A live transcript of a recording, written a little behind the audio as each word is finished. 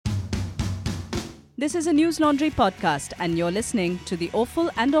This is a News Laundry podcast, and you're listening to the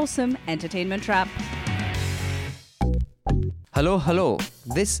Awful and Awesome Entertainment Wrap. Hello.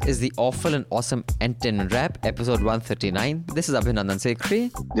 This is the Awful and Awesome Entertainment Wrap, episode 139. This is Abhinandan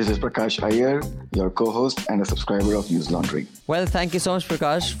Sekhri. This is Prakash Iyer, your co-host and a subscriber of News Laundry. Well, thank you so much,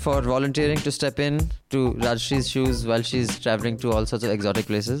 Prakash, for volunteering to step in to Rajshree's shoes while she's traveling to all sorts of exotic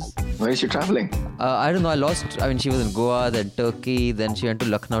places. Where is she traveling? I don't know. She was in Goa, then Turkey, then she went to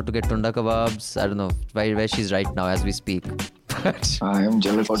Lucknow to get tunda kebabs. I don't know where she's right now as we speak. But I am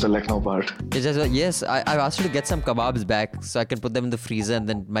jealous for the Lucknow part. Yes, I've asked her to get some kebabs back so I can put them in the freezer and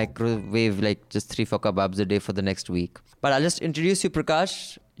then microwave just 3-4 kebabs a day for the next week. But I'll just introduce you,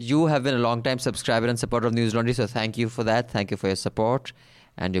 Prakash. You have been a long-time subscriber and supporter of News Laundry, so thank you for that. Thank you for your support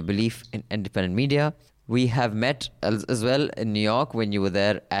and your belief in independent media. We have met as well in New York when you were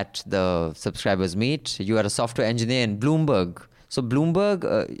there at the subscribers meet. You are a software engineer in Bloomberg. So Bloomberg,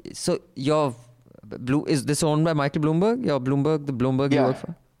 is this owned by Michael Bloomberg? The Bloomberg you work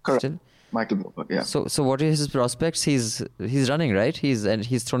for? Correct. Still? Michael Bloomberg, yeah. So what is his prospects? He's running, right? He's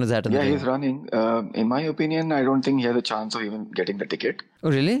thrown his hat in the ring. Yeah, he's running. In my opinion, I don't think he has a chance of even getting the ticket. Oh,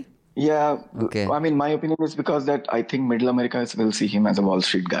 really? Yeah. Okay. I mean, my opinion is because that I think Middle America will see him as a Wall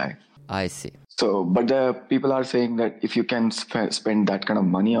Street guy. I see. So, but the people are saying that if you can spend that kind of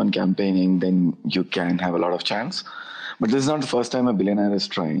money on campaigning, then you can have a lot of chance. But this is not the first time a billionaire is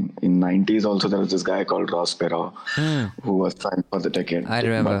trying. In 90s also there was this guy called Ross Perot who was trying for the ticket. I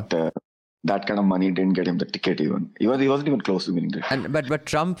remember. But that kind of money didn't get him the ticket even. He wasn't even close to winning it. But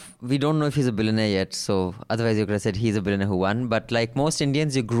Trump, we don't know if he's a billionaire yet. So otherwise you could have said he's a billionaire who won. But like most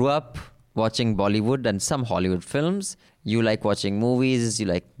Indians, you grew up watching Bollywood and some Hollywood films. You like watching movies. You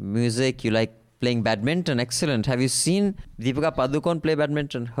like music. You like playing badminton. Excellent. Have you seen Deepika Padukone play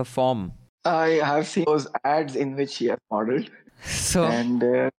badminton? Her form. I have seen those ads in which she has modeled. So, and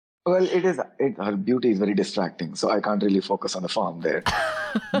her beauty is very distracting, so I can't really focus on the form there.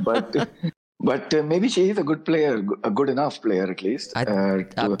 but maybe she is a good player, a good enough player at least, to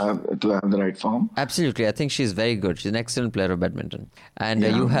have the right form. Absolutely, I think she's very good. She's an excellent player of badminton, and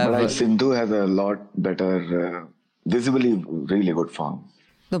But Sindhu has a lot better, visibly really good form.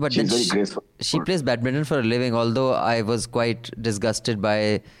 No, but she's very graceful. She plays badminton for a living. Although I was quite disgusted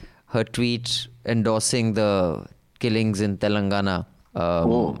by her tweet endorsing the killings in Telangana.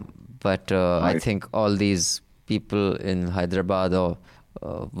 But I think all these people in Hyderabad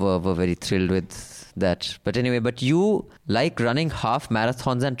were very thrilled with that. But anyway, but you like running half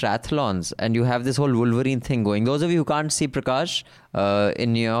marathons and triathlons, and you have this whole Wolverine thing going. Those of you who can't see Prakash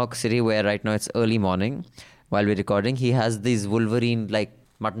in New York City, where right now it's early morning while we're recording, he has these Wolverine like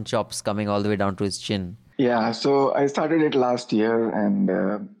mutton chops coming all the way down to his chin. Yeah, so I started it last year and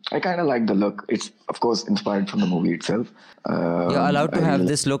I kind of like the look. It's, of course, inspired from the movie itself. You're allowed to have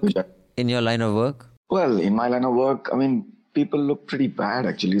this look in your line of work? Well, in my line of work, I mean, people look pretty bad,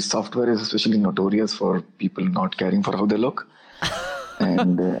 actually. Software is especially notorious for people not caring for how they look.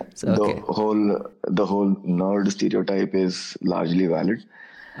 And the whole nerd stereotype is largely valid.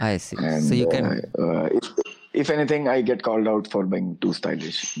 I see. And, so you can... if anything, I get called out for being too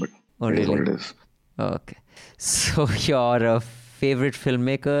stylish, but it is what it is. Okay. So your favorite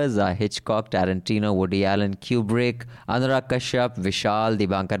filmmakers are Hitchcock, Tarantino, Woody Allen, Kubrick, Anurag Kashyap, Vishal,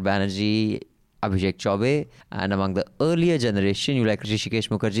 Dibankar Banerjee, Abhishek Chaubey. And among the earlier generation, you like Hrishikesh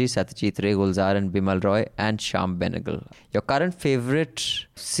Mukherjee, Satyajit Ray, Gulzar and Bimal Roy and Shyam Benegal. Your current favorite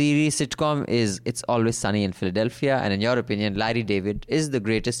series sitcom is It's Always Sunny in Philadelphia. And in your opinion, Larry David is the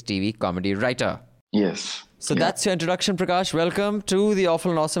greatest TV comedy writer. Yes. So that's your introduction, Prakash. Welcome to the Awful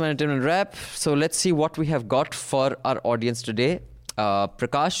and Awesome Entertainment Wrap. So let's see what we have got for our audience today.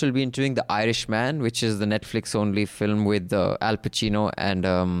 Prakash will be interviewing The Irishman, which is the Netflix-only film with Al Pacino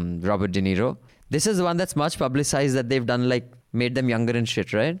and Robert De Niro. This is the one that's much publicized that they've done made them younger and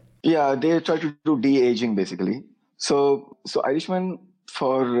shit, right? Yeah, they try to do de-aging basically. So Irishman,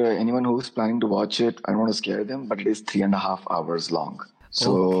 for anyone who's planning to watch it, I don't want to scare them, but it is 3.5 hours long.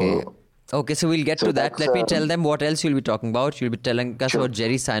 So. Okay, so we'll get to that. Let me tell them what else you'll be talking about. You'll be telling us about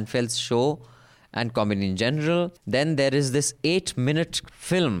Jerry Seinfeld's show and comedy in general. Then there is this 8-minute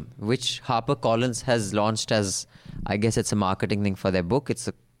film which HarperCollins has launched as, I guess it's a marketing thing for their book. It's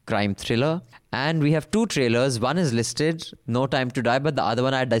a crime thriller. And we have 2 trailers. One is listed, No Time to Die, but the other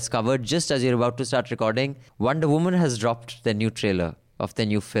one I discovered just as you're about to start recording. Wonder Woman has dropped their new trailer of their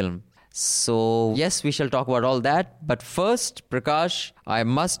new film. So yes, we shall talk about all that. But first, Prakash, I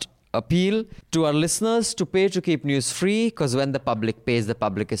must appeal to our listeners to pay to keep news free, because when the public pays, the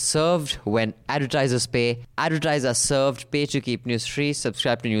public is served. When advertisers pay, advertisers are served. Pay to keep news free.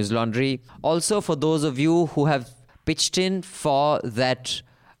 Subscribe to News Laundry. Also, for those of you who have pitched in for that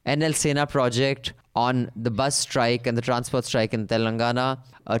NL Sena project on the bus strike and the transport strike in Telangana.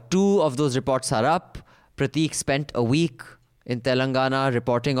 2 of those reports are up. Prateek spent a week in Telangana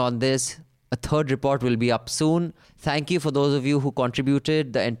reporting on this. A 3rd report will be up soon. Thank you for those of you who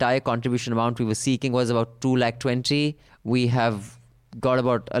contributed. The entire contribution amount we were seeking was about 2,20,000. We have got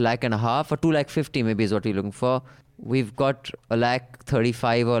about 1.5 lakh or 2,50,000 maybe is what we're looking for. We've got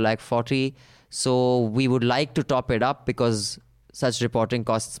 1,35,000 or 1,40,000. So we would like to top it up because such reporting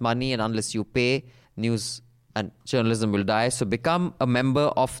costs money, and unless you pay, news and journalism will die. So become a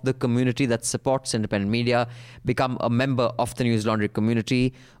member of the community that supports independent media. Become a member of the News Laundry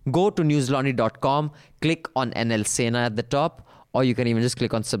community. Go to newslaundry.com, click on NL Sena at the top, or you can even just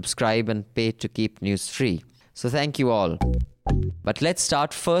click on subscribe and pay to keep news free. So thank you all. But let's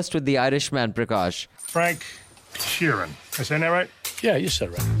start first with the Irishman, Prakash. Frank Sheeran. Am I saying that right? Yeah, you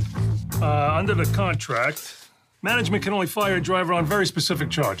said right. Under the contract, management can only fire a driver on very specific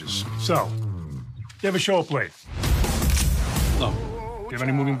charges. So, you ever show up late? No. Do you have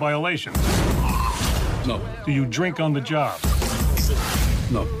any moving violations? No. Do you drink on the job?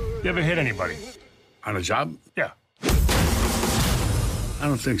 No. You ever hit anybody? On a job? Yeah. I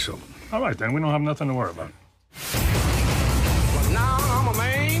don't think so. All right, then. We don't have nothing to worry about.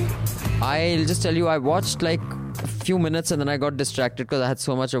 I'll just tell you, I watched like a few minutes and then I got distracted because I had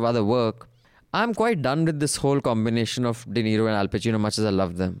so much of other work. I'm quite done with this whole combination of De Niro and Al Pacino, much as I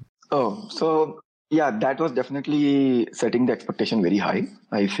love them. Oh, so yeah, that was definitely setting the expectation very high,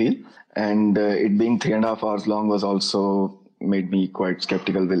 I feel. And it being 3.5 hours long was also made me quite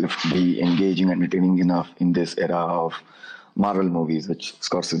skeptical will it be engaging and entertaining enough in this era of Marvel movies, which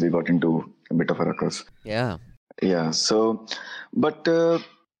Scorsese got into a bit of a ruckus. Yeah. Yeah, so, but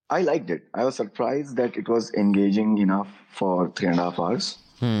I liked it. I was surprised that it was engaging enough for 3.5 hours.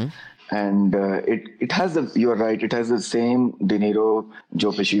 And it has you're right, it has the same De Niro,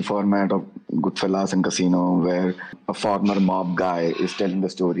 Joe Pesci format of Goodfellas and Casino, where a former mob guy is telling the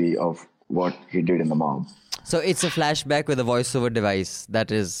story of what he did in the mob. So it's a flashback with a voiceover device.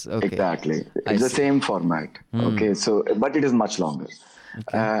 That is okay. Exactly. It's the same format. Okay, so, but it is much longer.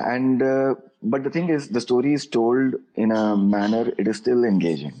 Okay. But the thing is, the story is told in a manner, it is still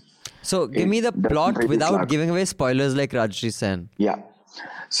engaging. So give me the plot without giving away spoilers like Rajshri Sen. Yeah.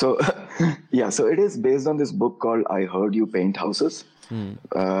 So, so it is based on this book called I Heard You Paint Houses.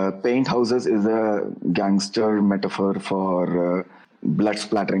 Paint houses is a gangster metaphor for blood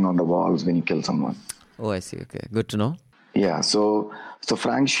splattering on the walls when you kill someone. Oh, I see. Okay. Good to know. Yeah. So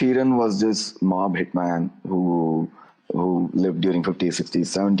Frank Sheeran was this mob hitman who lived during 50s, 60s,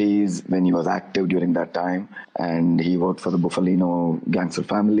 70s when he was active during that time. And he worked for the Buffalino gangster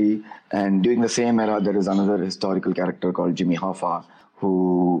family. And during the same era, there is another historical character called Jimmy Hoffa,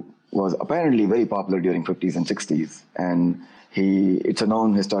 who was apparently very popular during 50s and 60s. And it's a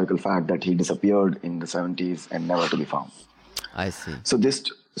known historical fact that he disappeared in the 70s and never to be found. I see. So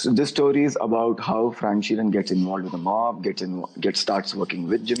this story is about how Frank Sheeran gets involved with the mob, starts working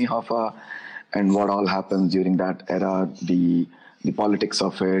with Jimmy Hoffa, and what all happens during that era, the politics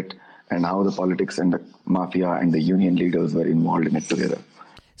of it, and how the politics and the mafia and the union leaders were involved in it together.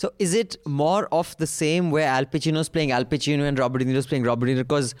 So is it more of the same where Al Pacino's playing Al Pacino and Robert De Niro's playing Robert De Niro?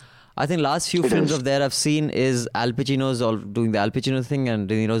 Because I think last few films of theirs I've seen is Al Pacino's all doing the Al Pacino thing and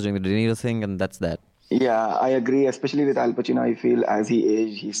De Niro's doing the De Niro thing, and that's that. Yeah, I agree. Especially with Al Pacino, I feel as he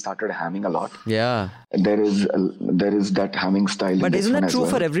aged, he started hamming a lot. Yeah. There is that hamming style. But isn't that true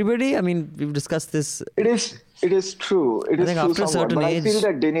for everybody? I mean, we've discussed this. It is true. I think after a certain age. I feel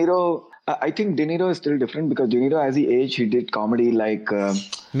that De Niro. I think De Niro is still different because De Niro, as he aged, he did comedy like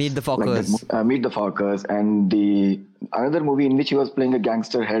Meet the Fockers. Meet the Fockers, and another movie in which he was playing a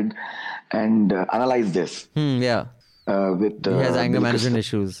gangster head, and Analyze This. Yeah. With he has anger management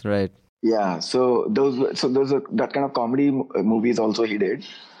issues, right? Yeah. So those are that kind of comedy movies also he did.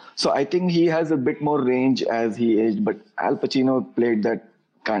 So I think he has a bit more range as he aged, but Al Pacino played that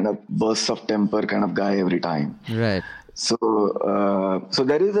kind of bursts of temper kind of guy every time. Right. So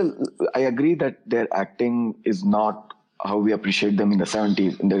there is I agree that their acting is not how we appreciate them in their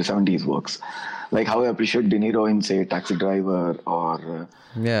 70s works. Like how I appreciate De Niro in, say, Taxi Driver or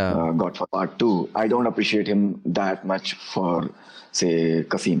Godfather Part 2. I don't appreciate him that much for, say,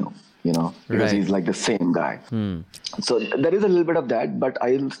 Casino, because he's like the same guy. So there is a little bit of that, but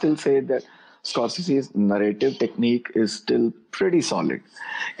I'll still say that Scorsese's narrative technique is still pretty solid.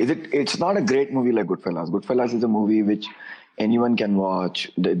 It's not a great movie like Goodfellas. Goodfellas is a movie which anyone can watch.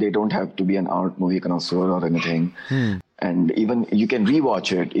 They don't have to be an art movie connoisseur or anything. And even you can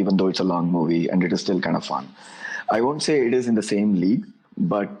rewatch it, even though it's a long movie, and it is still kind of fun. I won't say it is in the same league,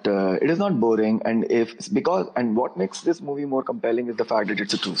 but it is not boring. And what makes this movie more compelling is the fact that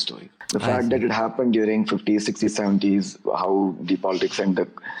it's a true story. The fact that it happened during 50s, 60s, 70s, how the politics and the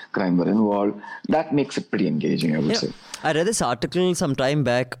crime were involved, that makes it pretty engaging, I would say. I read this article some time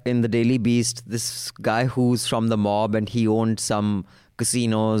back in the Daily Beast. This guy who's from the mob, and he owned some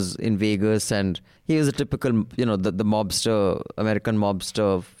casinos in Vegas, and he was a typical, the mobster, American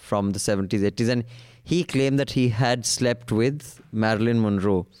mobster from the 70s, 80s, and he claimed that he had slept with Marilyn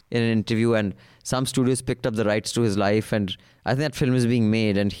Monroe in an interview, and some studios picked up the rights to his life, and I think that film is being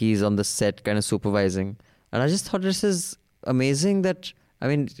made, and he's on the set kind of supervising. And I just thought this is amazing that,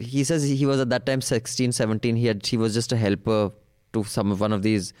 he says he was at that time 16, 17, he was just a helper to one of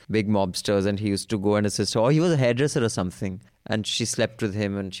these big mobsters, and he used to go and assist her, or he was a hairdresser or something, and she slept with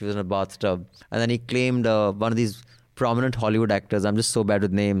him, and she was in a bathtub. And then he claimed one of these prominent Hollywood actors, I'm just so bad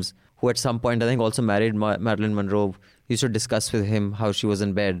with names, who at some point I think also married Marilyn Monroe, used to discuss with him how she was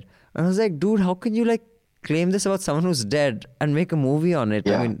in bed. And I was like, dude, how can you claim this about someone who's dead and make a movie on it?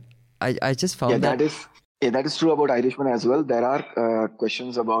 Yeah. I just found that that is true about Irishman as well. There are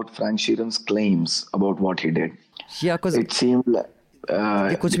questions about Frank Sheeran's claims about what he did. Yeah, because it seemed like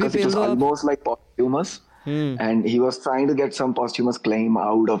because it was almost like posthumous. And he was trying to get some posthumous claim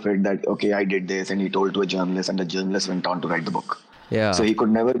out of it that, okay, I did this, and he told to a journalist, and the journalist went on to write the book. Yeah. So he could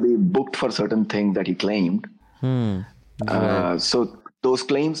never be booked for certain things that he claimed. Right. So those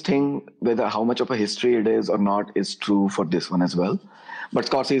claims whether how much of a history it is or not is true for this one as well. But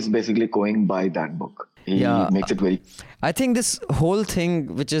Scorsese is basically going by that book. He makes it very... I think this whole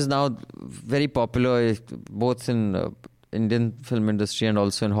thing, which is now very popular both in Indian film industry and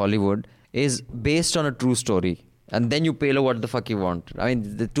also in Hollywood, is based on a true story. And then you pay what the fuck you want.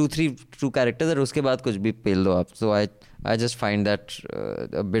 The 2-3 true characters, and uske baad kuch bhi pay lo aap. So I just find that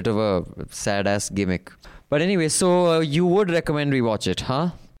a bit of a sad-ass gimmick. But anyway, so you would recommend we watch it, huh?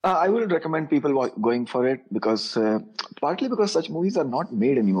 I would recommend people going for it because partly because such movies are not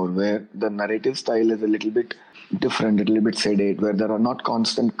made anymore, where the narrative style is a little bit different, a little bit sedate, where there are not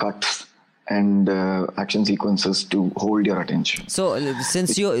constant cuts and action sequences to hold your attention. So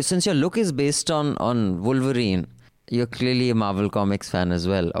since your look is based on Wolverine, you're clearly a Marvel Comics fan as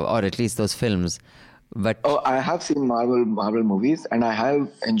well, or at least those films. But I have seen Marvel movies, and I have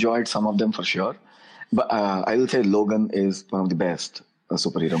enjoyed some of them for sure. But I will say Logan is one of the best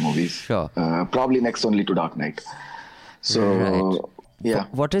superhero movies. Sure. Probably next only to Dark Knight. So, right. Yeah.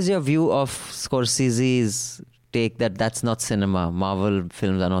 What is your view of Scorsese's take that that's not cinema? Marvel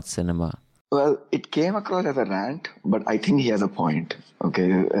films are not cinema. Well, it came across as a rant, but I think he has a point.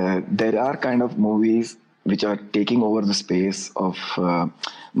 Okay, there are kind of movies which are taking over the space of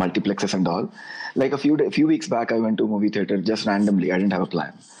multiplexes and all. Like a few weeks back, I went to a movie theater just randomly. I didn't have a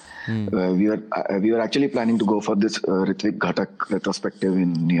plan. We were actually planning to go for this Ritwik Ghatak retrospective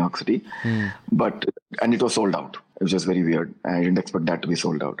in New York City, and it was sold out. It was just very weird. I didn't expect that to be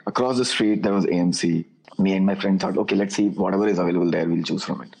sold out. Across the street, there was AMC. Me and my friend thought, okay, let's see whatever is available there. We'll choose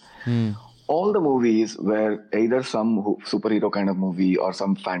from it. All the movies were either some superhero kind of movie or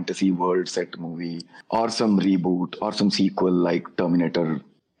some fantasy world set movie or some reboot or some sequel like Terminator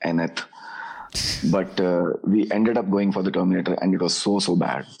Nth. But we ended up going for the Terminator, and it was so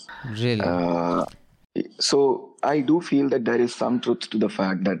bad. Really? So I do feel that there is some truth to the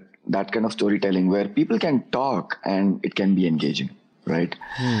fact that kind of storytelling where people can talk and it can be engaging, right?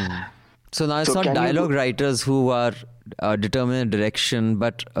 So now it's not dialogue writers who are determining direction,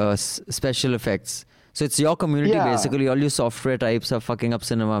 but special effects. So it's your community basically. All you software types are fucking up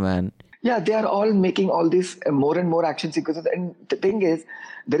cinema, man. Yeah, they are all making all these more and more action sequences. And the thing is,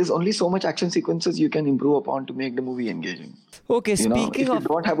 there is only so much action sequences you can improve upon to make the movie engaging. Okay, if you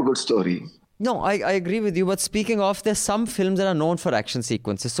don't have a good story. No, I agree with you. But speaking of, there's some films that are known for action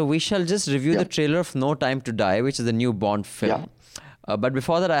sequences. So we shall just review the trailer of No Time to Die, which is the new Bond film. But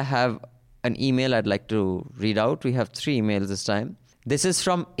before that, I have an email I'd like to read out. We have 3 emails this time. This is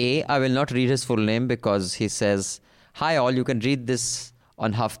from A. I will not read his full name because he says, "Hi all, you can read this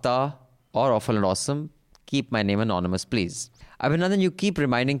on Hafta or Awful and Awesome. Keep my name anonymous, please. Abhinandan, you keep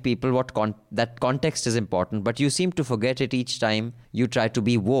reminding people that context is important, but you seem to forget it each time you try to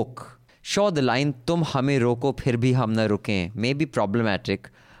be woke. Sure, the line "Tum hame roko phir bhi hum na ruke" may be problematic,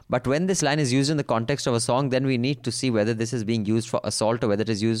 but when this line is used in the context of a song, then we need to see whether this is being used for assault or whether it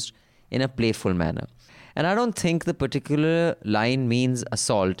is used in a playful manner. And I don't think the particular line means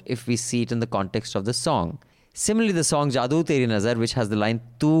assault if we see it in the context of the song. Similarly, the song Jadoo Teri Nazar, which has the line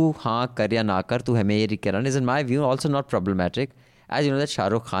 "Tu haan kar ya na kar, tu hai meri kiran," is in my view also not problematic, as you know that Shah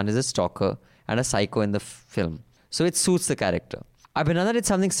Rukh Khan is a stalker and a psycho in the film. So it suits the character. Abhinandan did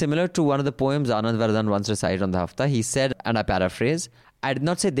something similar to one of the poems Anand Vardhan once recited on the Hafta. He said, and I paraphrase, I did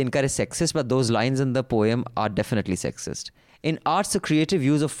not say Dinkar is sexist, but those lines in the poem are definitely sexist. In arts, the creative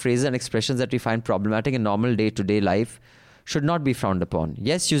use of phrases and expressions that we find problematic in normal day-to-day life should not be frowned upon.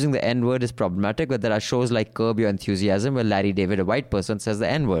 Yes, using the N-word is problematic, but there are shows like Curb Your Enthusiasm where Larry David, a white person, says the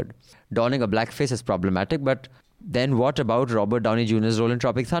N-word. Donning a blackface is problematic, but then what about Robert Downey Jr.'s role in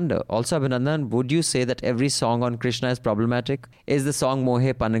Tropic Thunder? Also, Abhinandan, would you say that every song on Krishna is problematic? Is the song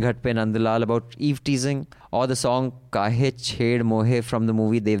Mohe Panghat Pe Nandlal about Eve teasing? Or the song Kahe Chhed Mohe from the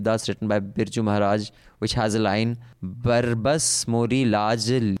movie Devdas written by Birju Maharaj, which has a line, Barbas Mori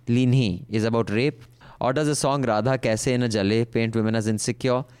Laj Linhi, is about rape? Or does the song Radha Kaise Na Jale paint women as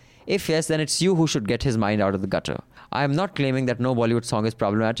insecure? If yes, then it's you who should get his mind out of the gutter. I am not claiming that no Bollywood song is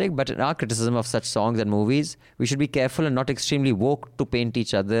problematic, but in our criticism of such songs and movies, we should be careful and not extremely woke to paint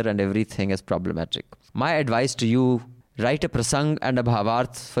each other and everything as problematic. My advice to you, write a prasang and a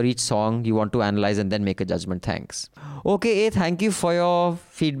bhavarth for each song you want to analyze and then make a judgment. Thanks. Okay, thank you for your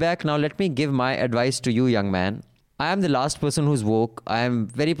feedback. Now let me give my advice to you, young man. I am the last person who's woke. I am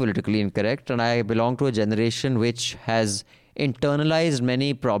very politically incorrect, and I belong to a generation which has internalized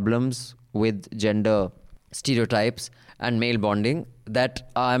many problems with gender stereotypes and male bonding that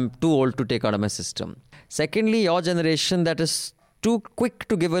I'm too old to take out of my system. Secondly, your generation that is too quick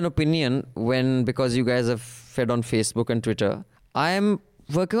to give an opinion because you guys have fed on Facebook and Twitter. I am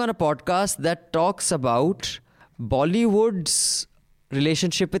working on a podcast that talks about Bollywood's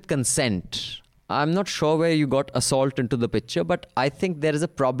relationship with consent. I'm not sure where you got assault into the picture, but I think there is a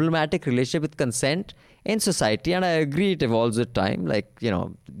problematic relationship with consent in society, and I agree it evolves with time. Like,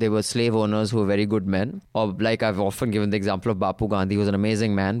 there were slave owners who were very good men, or like I've often given the example of Bapu Gandhi, who was an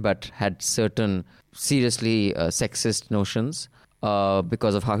amazing man but had certain seriously sexist notions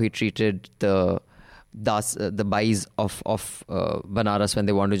because of how he treated the bais of Banaras when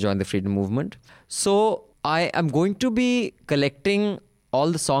they wanted to join the freedom movement. So I am going to be collecting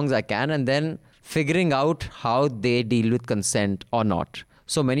all the songs I can and then figuring out how they deal with consent or not.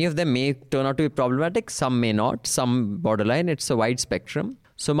 So many of them may turn out to be problematic, some may not, some borderline. It's a wide spectrum.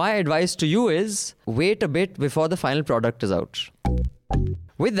 So my advice to you is wait a bit before the final product is out.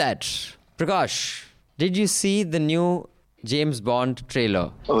 With that, Prakash, did you see the new James Bond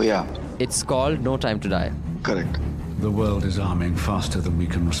trailer? Oh, yeah. It's called No Time to Die. Correct. The world is arming faster than we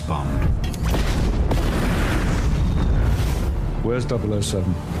can respond. Where's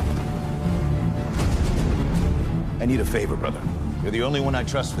 007? I need a favor, brother. You're the only one I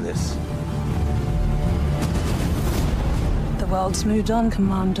trust for this. The world's moved on,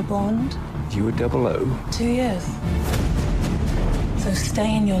 Commander Bond. You were 00? 2 years. So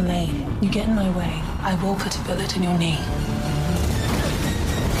stay in your lane. You get in my way, I will put a bullet in your knee.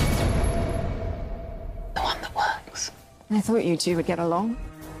 The one that works. I thought you two would get along.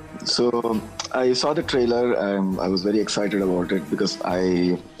 So I saw the trailer. I was very excited about it because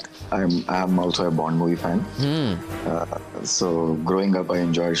I am also a Bond movie fan. So growing up, I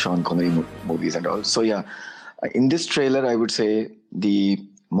enjoyed Sean Connery movies and all. So yeah, in this trailer, I would say the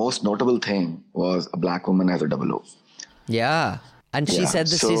most notable thing was a black woman as a 00. Yeah. And she said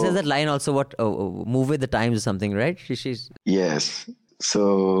this. She says that line also. Move with the times or something, right? She's Yes.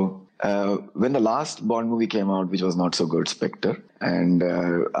 So when the last Bond movie came out, which was not so good, Spectre, and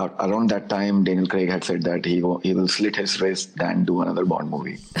around that time, Daniel Craig had said that he will slit his wrist and do another Bond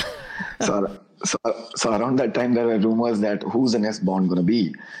movie. so around that time, there were rumors that who's the next Bond going to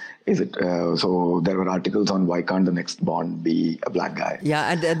be? Is it so? There were articles on why can't the next Bond be a black guy?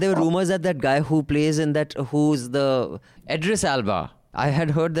 Yeah, and there were rumors that guy who plays in that, who's the Idris Elba. I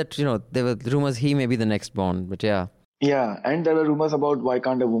had heard that there were rumors he may be the next Bond, but yeah. Yeah, and there were rumors about why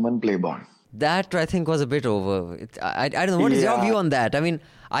can't a woman play Bond? That I think was a bit over. I don't know. What is your view on that? I mean,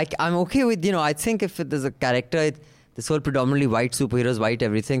 I'm okay with, I think if there's a character, this whole predominantly white superheroes, white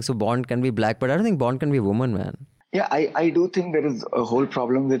everything, so Bond can be black, but I don't think Bond can be a woman, man. Yeah, I do think there is a whole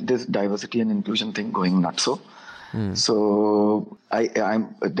problem with this diversity and inclusion thing going nuts. So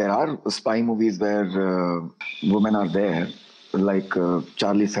there are spy movies where women are there, like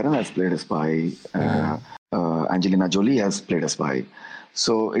Charlize Theron has played a spy. Angelina Jolie has played a spy.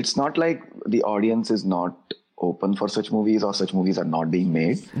 So it's not like the audience is not open for such movies or such movies are not being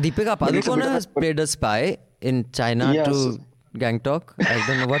made. Deepika Padukone has played a spy in China to Gangtok. I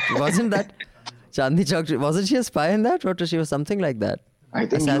don't know what, wasn't that Chandni Chowk? Wasn't she a spy in that? Or she was something like that? I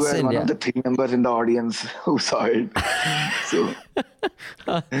think you were one of the 3 members in the audience who saw it. So,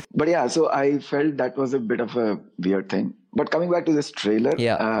 but yeah, so I felt that was a bit of a weird thing. But coming back to this trailer,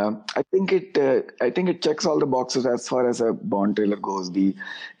 I think it checks all the boxes as far as a Bond trailer goes. The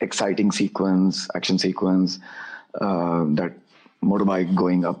exciting action sequence, that motorbike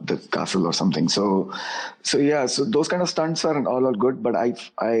going up the castle or something. So yeah, so those kind of stunts are all good, but I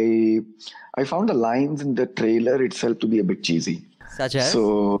found the lines in the trailer itself to be a bit cheesy. Such as?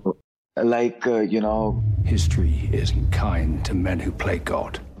 So, like, History isn't kind to men who play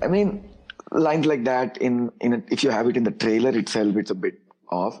God. I mean, lines like that if you have it in the trailer itself, it's a bit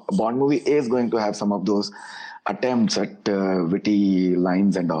off. A Bond movie is going to have some of those attempts at witty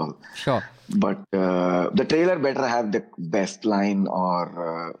lines and all. Sure. But the trailer better have the best line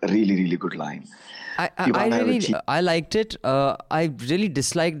or a really, really good line. I liked it. I really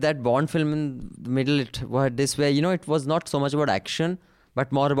disliked that Bond film in the middle. It was this where, it was not so much about action,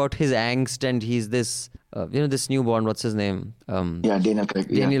 but more about his angst, and he's this, this new Bond, what's his name? Daniel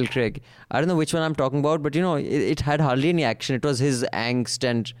Craig. Daniel Craig. I don't know which one I'm talking about, but it had hardly any action. It was his angst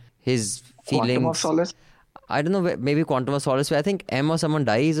and his feelings. Quantum of Solace? I don't know, maybe Quantum of Solace, where I think M or someone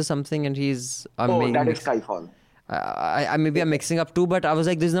dies or something, and he's... that is Skyfall. Maybe I'm mixing up too, but I was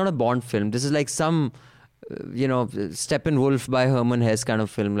like, this is not a Bond film. This is like some, Steppenwolf by Herman Hesse kind of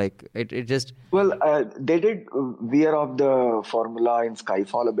film. Like, it just... Well, they did veer off the formula in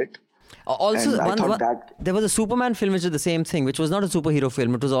Skyfall a bit. Also, there was a Superman film which is the same thing, which was not a superhero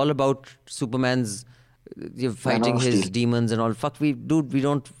film. It was all about Superman's fighting his demons and all. Fuck, we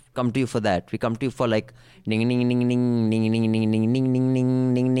don't come to you for that. We come to you for like ding ding ding ding ding ding ding ding ding ding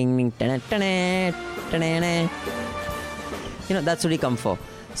ding ding ding ding. That's what we come for.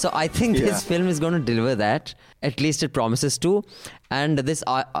 So I think this film is going to deliver that. At least it promises to. And this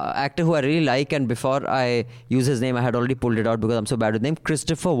actor who I really like, and before I use his name, I had already pulled it out because I'm so bad with name,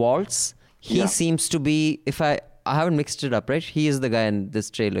 Christopher Waltz. He seems to be, if I haven't mixed it up, right? He is the guy in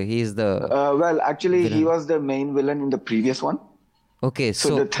this trailer. He is the... actually, villain. He was the main villain in the previous one. Okay,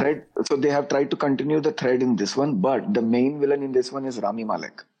 so they have tried to continue the thread in this one, but the main villain in this one is Rami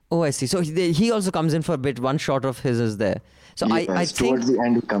Malek. Oh, I see. So he also comes in for a bit. One shot of his is there. So yes, I think towards the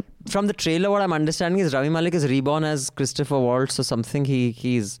end he comes. From the trailer, what I'm understanding is Rami Malek is reborn as Christopher Waltz or something.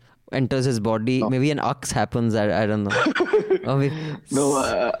 He's enters his body. Maybe an ox happens. I don't know. No,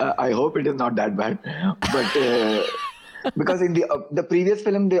 I hope it is not that bad. But because in the previous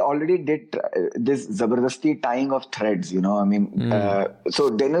film they already did this zabardasti tying of threads. So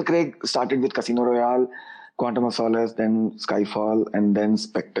Daniel Craig started with Casino Royale, Quantum of Solace, then Skyfall, and then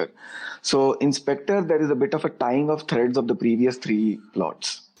Spectre. So in Spectre, there is a bit of a tying of threads of the previous three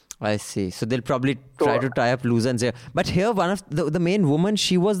plots. I see. So they'll probably try to tie up loose ends here. But here, one of the main woman,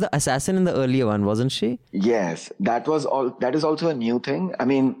 she was the assassin in the earlier one, wasn't she? Yes, that is also a new thing. I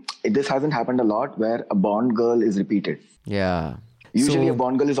mean, this hasn't happened a lot where a Bond girl is repeated. Yeah. Usually a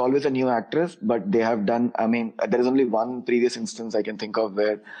Bond girl is always a new actress, but they have done, there is only one previous instance I can think of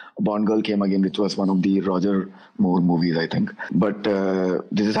where a Bond girl came again, which was one of the Roger Moore movies, I think. But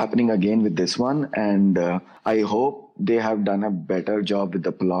this is happening again with this one, and I hope they have done a better job with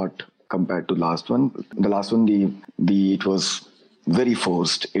the plot compared to last one. The last one, it was very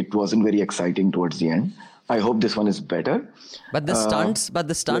forced. It wasn't very exciting towards the end. I hope this one is better. But the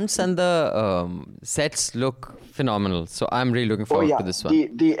stunts and the sets look phenomenal. So I'm really looking forward to this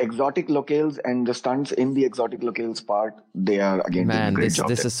one. The exotic locales and the stunts in the exotic locales part, they are again doing a great job.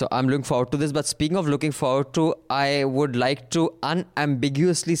 This is so. I'm looking forward to this. But speaking of looking forward to, I would like to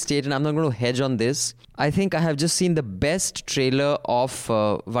unambiguously state, and I'm not going to hedge on this. I think I have just seen the best trailer of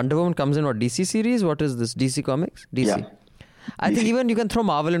Wonder Woman comes in DC series. What is this? DC Comics? DC. Yeah. I think even you can throw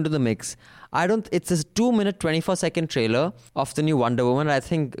Marvel into the mix. It's a 2-minute, 24-second trailer of the new Wonder Woman. I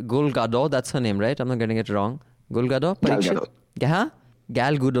think Gal Gadot, that's her name, right? I'm not getting it wrong. Gal Gadot? Gal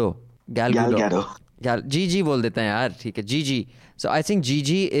Gadot. Gal Gadot. Gigi bol dete hain yaar. Theek hai. Gigi. So I think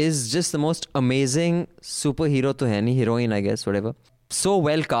Gigi is just the most amazing superhero to any heroine, I guess, whatever. So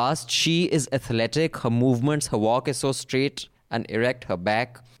well cast. She is athletic. Her movements, her walk is so straight and erect. Her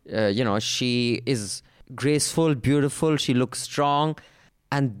back, she is graceful, beautiful. She looks strong.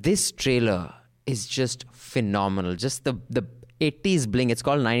 And this trailer is just phenomenal. Just the 80s bling. It's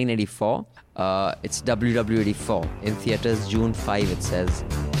called 1984. It's WW84 in theaters June 5, it says.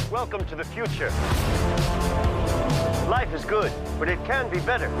 Welcome to the future. Life is good, but it can be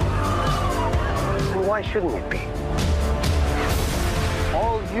better. And why shouldn't it be?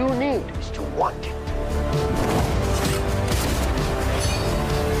 All you need is to want it.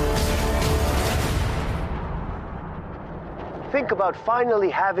 Think about finally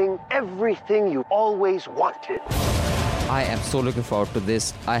having everything you always wanted. I am so looking forward to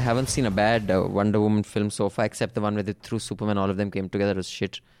this. I haven't seen a bad Wonder Woman film so far, except the one where they threw Superman. All of them came together. It was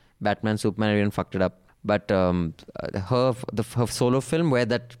shit. Batman, Superman, even fucked it up. But her solo film where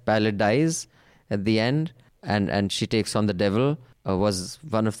that pilot dies at the end and she takes on the devil was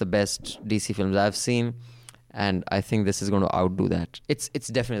one of the best DC films I've seen. And I think this is going to outdo that. It's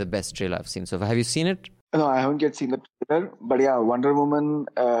definitely the best trailer I've seen so far. Have you seen it? No, I haven't yet seen the trailer. But yeah, Wonder Woman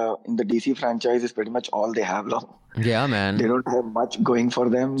in the DC franchise is pretty much all they have now. Yeah, man. They don't have much going for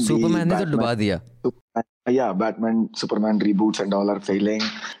them. Superman is a duba diya. Yeah, Batman, Superman reboots and all are failing.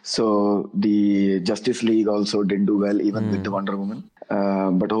 So the Justice League also didn't do well even with the Wonder Woman.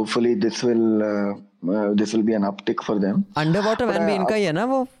 But hopefully this will be an uptick for them. Underwater Man भी इनका ही है ना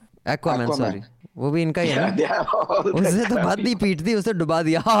वो? Aquaman, sorry. वो भी इनका ही है ना? उसने तो बात नहीं पीट दी, उसने डुबा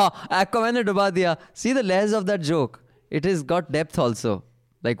दिया. Aquaman ने डुबा दिया. See the layers of that joke. It has got depth also,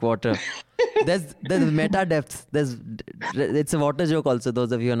 like water. There's meta depth. It's a water joke also.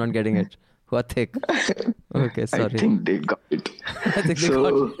 Those of you who are not getting it, who are thick. Okay, sorry. I think they got it. I think they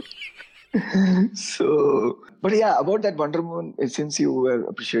got it. But yeah, about that Wonder Woman, since you were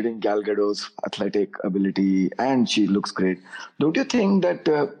appreciating Gal Gadot's athletic ability and she looks great, don't you think that,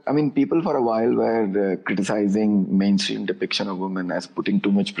 people for a while were criticizing mainstream depiction of women as putting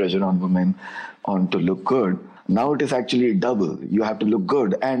too much pressure on women to look good? Now it is actually double. You have to look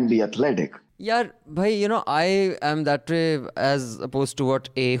good and be athletic. Yeah, bhai, I am that way as opposed to what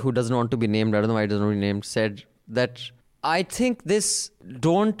A, who doesn't want to be named, I don't know why he doesn't want to be named, said that I think this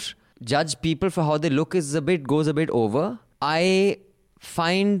don't judge people for how they look goes a bit over. I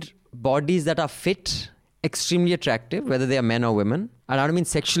find bodies that are fit extremely attractive, whether they are men or women. And I don't mean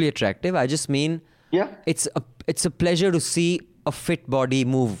sexually attractive. I just mean it's a pleasure to see a fit body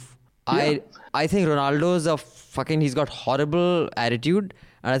move. Yeah. I think Ronaldo's he's got horrible attitude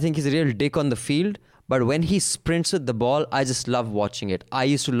and I think he's a real dick on the field. But when he sprints with the ball, I just love watching it. I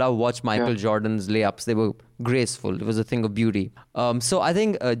used to watch Michael Jordan's layups. They were graceful. It was a thing of beauty. So I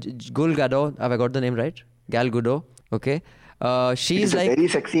think Gal Gadot, have I got the name right? Gal Gadot, okay. She's like... a very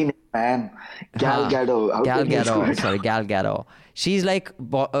sexy name, man. Gal Gadot. Gal Gadot. She's like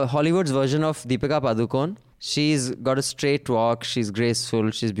Hollywood's version of Deepika Padukone. She's got a straight walk. She's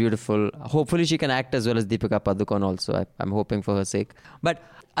graceful. She's beautiful. Hopefully she can act as well as Deepika Padukone also. I'm hoping for her sake. But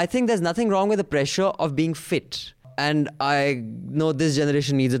I think there's nothing wrong with the pressure of being fit. And I know this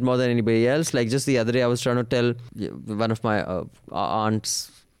generation needs it more than anybody else. Like just the other day, I was trying to tell one of my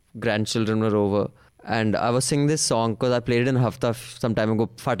aunt's grandchildren were over. And I was singing this song because I played it in Hafta some time ago.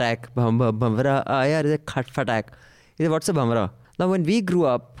 Fatak, bhamra, yaar, is a fatak. He said, what's a bhamra? Now, when we grew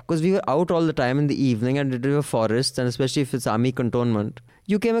up, because we were out all the time in the evening and we were forests, and especially if it's army cantonment,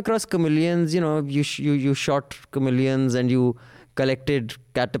 you came across chameleons, you shot chameleons and you collected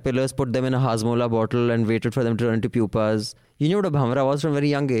caterpillars, put them in a Hajmola bottle and waited for them to turn into pupas. You knew what a bhamra was from a very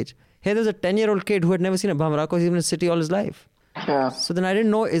young age. Here there's a 10-year-old kid who had never seen a bhamra because he's been in a city all his life. Yeah. So then I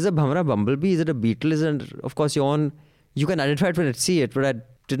didn't know, is a bhamra bumblebee? Is it a beetle? Of course, you can identify it when you see it, but I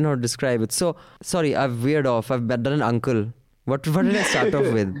didn't know how to describe it. So, sorry, I've veered off. I've done an uncle. What did I start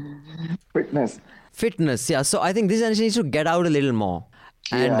off with? Fitness, yeah. So I think this generation needs to get out a little more.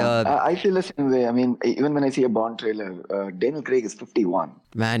 And I feel the same way. I mean, even when I see a Bond trailer, Daniel Craig is 51.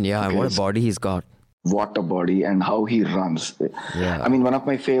 Man, yeah, okay. What a body he's got. What a body and how he runs. Yeah. I mean, one of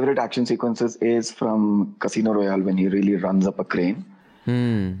my favorite action sequences is from Casino Royale when he really runs up a crane.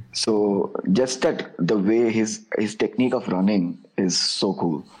 So just that the way his technique of running is so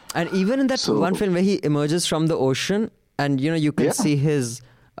cool. And even in that one film where he emerges from the ocean and you can see his,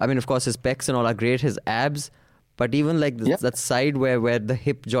 I mean, of course his pecs and all are great, his abs, but even like that side where the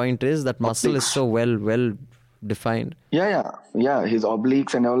hip joint is, that muscle is so well defined. Yeah. His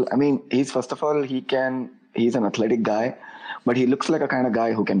obliques and all. I mean, he's an athletic guy, but he looks like a kind of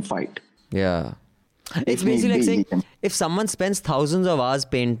guy who can fight. Yeah. It's basically like saying, if someone spends thousands of hours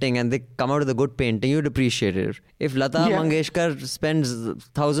painting and they come out with a good painting, you'd appreciate it. If Lata Mangeshkar spends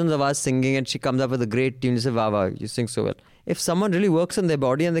thousands of hours singing and she comes up with a great tune, you say, wow, you sing so well. If someone really works on their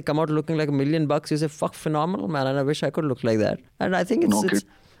body and they come out looking like $1 million, you say, fuck, phenomenal, man, and I wish I could look like that. And I think it's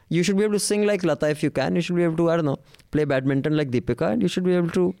you should be able to sing like Lata if you can. You should be able to, I don't know, play badminton like Deepika, and you should be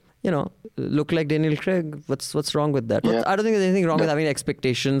able to, look like Daniel Craig. What's wrong with that? I don't think there's anything wrong with having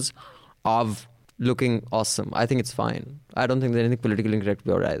expectations of looking awesome. I think it's fine. I don't think there's anything politically incorrect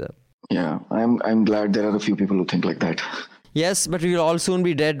about it either. Yeah, I'm glad there are a few people who think like that. Yes, but we will all soon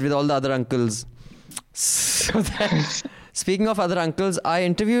be dead with all the other uncles. So speaking of other uncles, I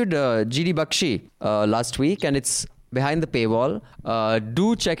interviewed GD Bakshi last week, and it's behind the paywall.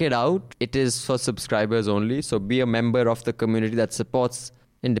 Do check it out. It is for subscribers only. So be a member of the community that supports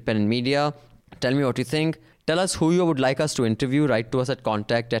independent media. Tell me what you think. Tell us who you would like us to interview. Write to us at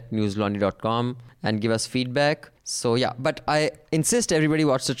contact@newslaundry.com and give us feedback. So yeah, but I insist everybody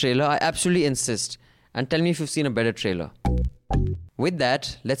watch the trailer. I absolutely insist. And tell me if you've seen a better trailer. With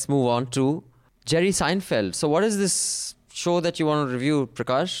that, let's move on to Jerry Seinfeld. So what is this show that you want to review,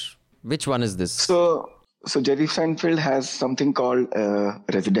 Prakash? Which one is this? So So Jerry Seinfeld has something called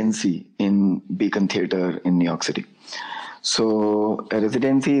residency in Beacon Theater in New York City. So a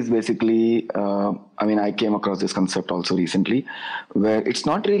residency is basically, I came across this concept also recently, where it's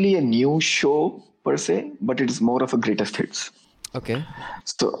not really a new show per se, but it is more of a greatest hits. Okay.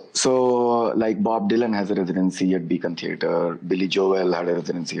 So like Bob Dylan has a residency at Beacon Theater. Billy Joel had a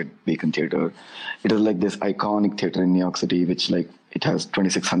residency at Beacon Theater. It is like this iconic theater in New York City, which like it has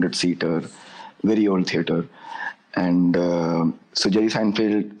 2,600 seater, very old theater. And so Jerry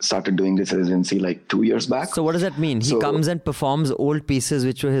Seinfeld started doing this residency like 2 years back. So what does that mean? He comes and performs old pieces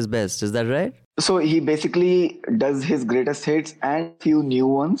which were his best. Is that right? So he basically does his greatest hits and few new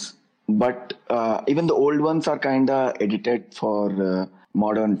ones. But even the old ones are kind of edited for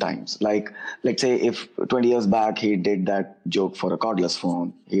modern times. Like, let's say if 20 years back he did that joke for a cordless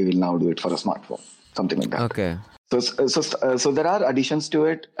phone, he will now do it for a smartphone, something like that. Okay. So there are additions to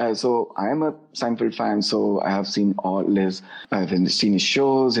it. So I am a Seinfeld fan, so I have seen I've seen his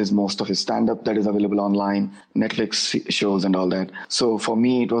shows, most of his stand-up that is available online, Netflix shows and all that. So for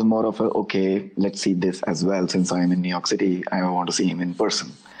me, it was more of okay, let's see this as well. Since I am in New York City, I want to see him in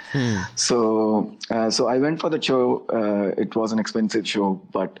person. So I went for the show. It was an expensive show,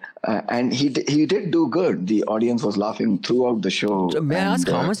 but and he did do good. The audience was laughing throughout the show. May I ask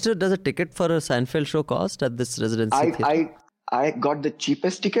how much does a ticket for a Seinfeld show cost at this residency theater? I got the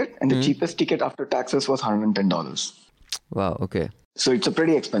cheapest ticket, and the cheapest ticket after taxes was $110. Wow. Okay. So it's a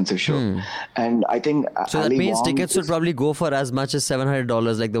pretty expensive show. And I think so Ali that means Wong tickets would probably go for as much as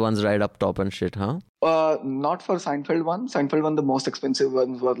 $700, like the ones right up top and shit, huh? Not for Seinfeld one. Seinfeld one, the most expensive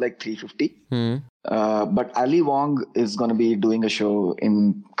ones was like $350. But Ali Wong is going to be doing a show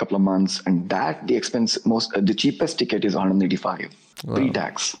in a couple of months, and the cheapest ticket is $185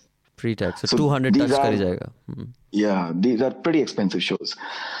 pre-tax. Pre-tax, so 200 touch kar jayega. Yeah, these are pretty expensive shows.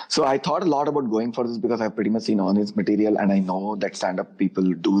 So I thought a lot about going for this because I've pretty much seen all his material, and I know that stand-up people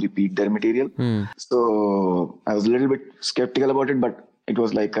do repeat their material. So I was a little bit skeptical about it, but it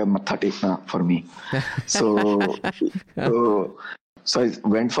was like a matha tekna for me. So I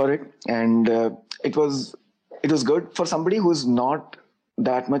went for it, and it was good for somebody who's not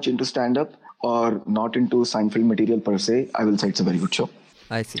that much into stand-up or not into Seinfeld material per se. I will say it's a very good show.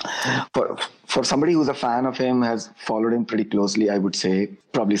 I see. For somebody who's a fan of him, has followed him pretty closely, I would say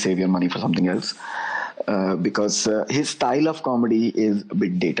probably save your money for something else, because his style of comedy is a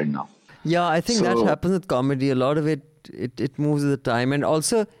bit dated now. Yeah, I think that happens with comedy. A lot of it moves with the time, and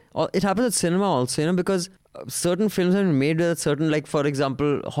also it happens with cinema also, because certain films have been made with certain, like for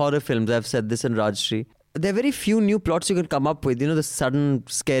example, horror films. I've said this in Rajshri. There are very few new plots you can come up with. The sudden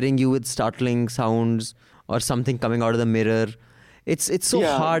scaring you with startling sounds or something coming out of the mirror. It's so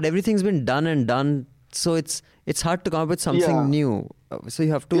hard. Everything's been done and done. So it's hard to come up with something new. So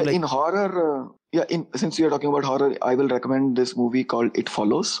you have to in horror. Since you're talking about horror, I will recommend this movie called It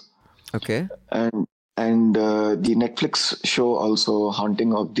Follows. Okay. And the Netflix show also,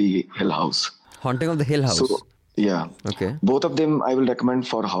 Haunting of the Hill House. Haunting of the Hill House. So, yeah. Okay. Both of them I will recommend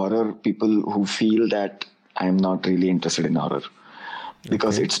for horror people who feel that I'm not really interested in horror.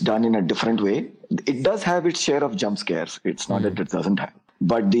 Because it's done in a different way. It does have its share of jump scares. It's not that it doesn't have.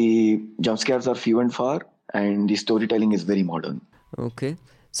 But the jump scares are few and far, and the storytelling is very modern. Okay.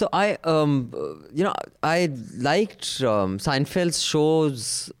 So I liked Seinfeld's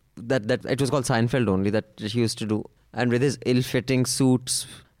shows that it was called Seinfeld only, that he used to do. And with his ill-fitting suits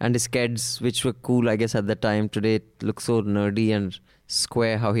and his kids, which were cool, I guess, at the time. Today it looks so nerdy and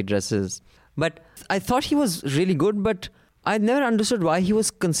square how he dresses. But I thought he was really good, but I never understood why he was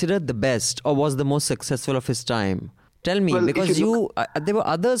considered the best or was the most successful of his time. Tell me, because there were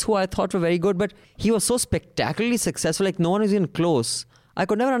others who I thought were very good, but he was so spectacularly successful, like no one was even close. I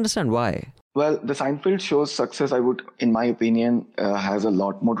could never understand why. Well, the Seinfeld show's success, in my opinion, has a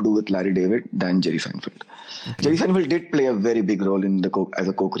lot more to do with Larry David than Jerry Seinfeld. Okay. Jerry Seinfeld did play a very big role in as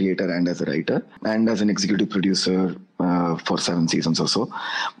a co-creator and as a writer and as an executive producer for 7 seasons or so.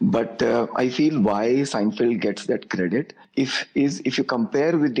 But I feel why Seinfeld gets that credit if you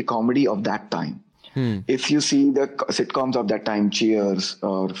compare with the comedy of that time. If you see the sitcoms of that time, Cheers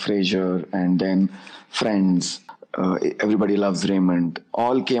or Frasier, and then Friends, Everybody Loves Raymond,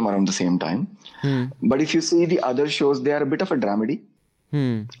 all came around the same time. But if you see the other shows, they are a bit of a dramedy.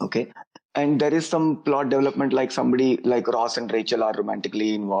 Okay. And there is some plot development, like somebody like Ross and Rachel are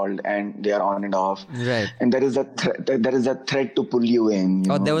romantically involved and they are on and off. Right. And there is a thread to pull you in.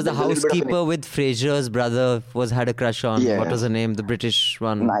 There was the housekeeper with Frasier's brother had a crush on. Yeah. What was her name? The British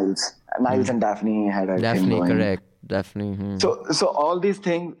one. Niles and Daphne had a thing going. Correct. Daphne. So all these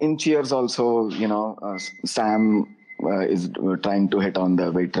things in Cheers also, Sam is trying to hit on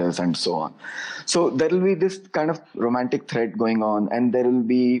the waitress and so on. So there will be this kind of romantic thread going on, and there will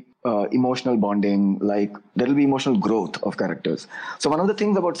be emotional bonding, like there will be emotional growth of characters. So one of the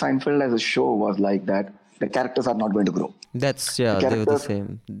things about Seinfeld as a show was like that the characters are not going to grow. That's, they were the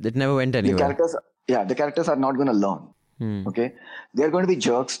same. It never went anywhere. The characters are not going to learn. Okay, they are going to be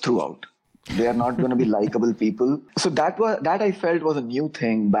jerks throughout. They are not going to be likable people. So that I felt was a new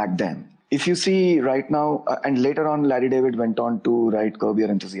thing back then. If you see right now, and later on, Larry David went on to write Curb Your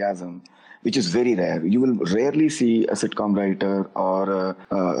Enthusiasm, which is very rare. You will rarely see a sitcom writer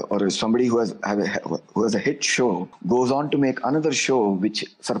or somebody who has a hit show goes on to make another show which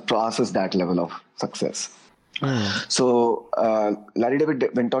surpasses that level of success. So Larry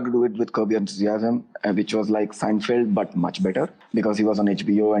David went on to do it with Curb Your Enthusiasm, which was like Seinfeld but much better because he was on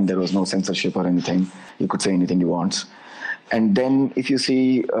HBO and there was no censorship or anything. He could say anything he wants. And then if you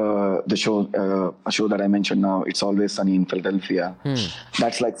see the show, a show that I mentioned now, It's Always Sunny in Philadelphia,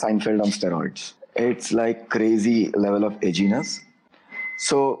 that's like Seinfeld on steroids. It's like crazy level of edginess.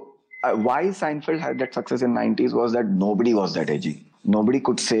 So why Seinfeld had that success in 90s was that nobody was that edgy. Nobody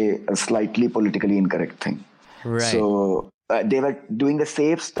could say a slightly politically incorrect thing. Right. So they were doing the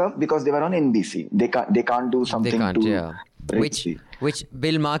safe stuff because they were on NBC. They can't do something Which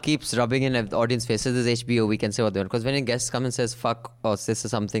Bill Maher keeps rubbing in the audience faces. This is HBO, we can say what they want. Because when a guest comes and says fuck or says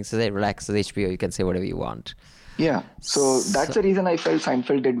something, says hey, relax, this is HBO, you can say whatever you want. Yeah, so that's the reason I felt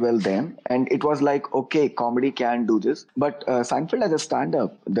Seinfeld did well then. And it was like, okay, comedy can do this. But Seinfeld as a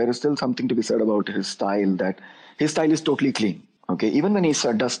stand-up, there is still something to be said about his style, that his style is totally clean. Okay, even when he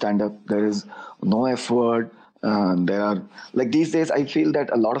does stand-up, there is no effort. There are, like these days, I feel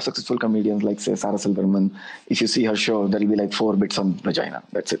that a lot of successful comedians, like say Sarah Silverman, if you see her show, there'll be like 4 bits on vagina.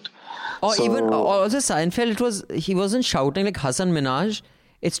 That's it. Or even also Seinfeld, he wasn't shouting like Hasan Minhaj.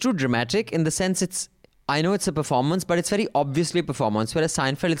 It's too dramatic in the sense I know it's a performance, but it's very obviously a performance. Whereas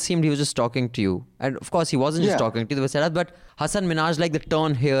Seinfeld, it seemed he was just talking to you. And of course, he wasn't just talking to you, but Hasan Minhaj, like the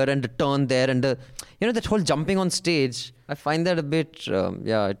turn here and the turn there and that whole jumping on stage, I find that a bit,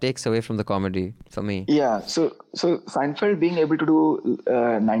 it takes away from the comedy for me. Yeah, so Seinfeld being able to do a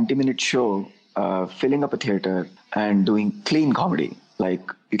 90-minute show, filling up a theater and doing clean comedy, like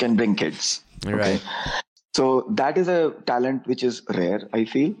you can bring kids. Okay? Right. So that is a talent which is rare, I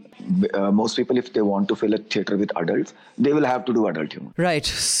feel. Most people, if they want to fill a theater with adults, they will have to do adult humor. Right.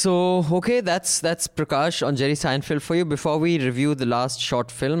 So, okay, that's Prakash on Jerry Seinfeld for you. Before we review the last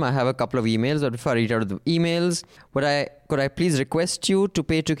short film, I have a couple of emails. But before I read out the emails, could I please request you to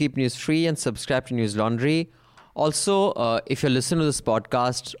pay to keep news free and subscribe to News Laundry? Also, if you're listening to this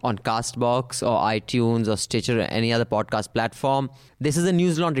podcast on Castbox or iTunes or Stitcher or any other podcast platform, this is a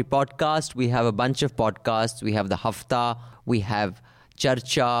News Laundry podcast. We have a bunch of podcasts. We have the Hafta, we have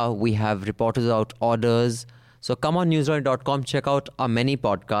Charcha, we have Reporters Without Orders. So come on newslaundry.com, check out our many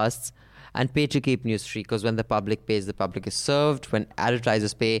podcasts and pay to keep news free, because when the public pays, the public is served. When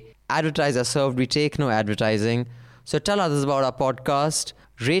advertisers pay, advertisers are served. We take no advertising. So tell others about our podcast.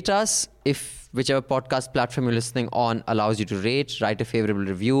 Rate us if whichever podcast platform you're listening on allows you to rate. Write a favorable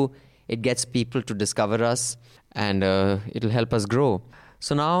review. It gets people to discover us and it'll help us grow.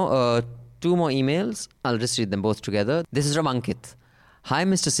 So now 2 more emails. I'll just read them both together. This is from Ankit. Hi,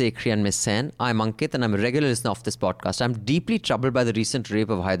 Mr. Sekhri and Miss Sen. I'm Ankit and I'm a regular listener of this podcast. I'm deeply troubled by the recent rape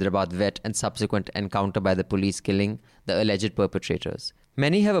of Hyderabad vet and subsequent encounter by the police killing the alleged perpetrators.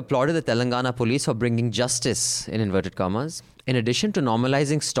 Many have applauded the Telangana police for bringing justice, in inverted commas. In addition to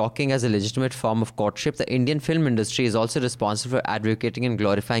normalizing stalking as a legitimate form of courtship, the Indian film industry is also responsible for advocating and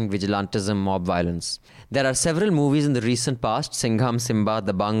glorifying vigilantism, mob violence. There are several movies in the recent past, Singham, Simba,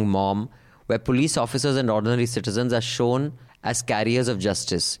 The Bung, Mom, where police officers and ordinary citizens are shown as carriers of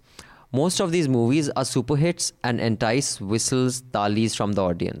justice. Most of these movies are super hits and entice whistles, talis from the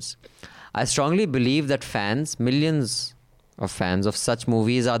audience. I strongly believe that millions of fans of such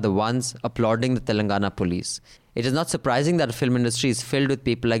movies are the ones applauding the Telangana police. It is not surprising that the film industry is filled with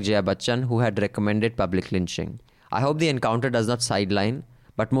people like Jaya Bachchan who had recommended public lynching. I hope the encounter does not sideline,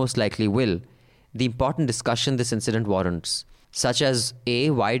 but most likely will, the important discussion this incident warrants, such as A.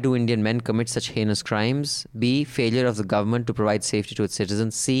 Why do Indian men commit such heinous crimes? B. Failure of the government to provide safety to its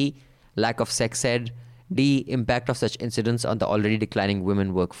citizens. C. Lack of sex ed. D. Impact of such incidents on the already declining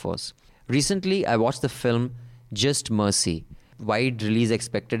women workforce. Recently, I watched the film Just Mercy, wide release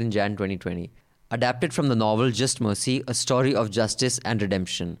expected in Jan 2020. Adapted from the novel Just Mercy, a story of justice and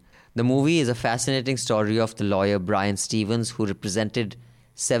redemption. The movie is a fascinating story of the lawyer Brian Stevens, who represented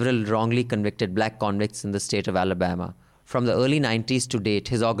several wrongly convicted black convicts in the state of Alabama. From the early 90s to date,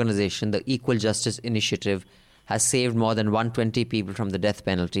 his organization, the Equal Justice Initiative, has been has saved more than 120 people from the death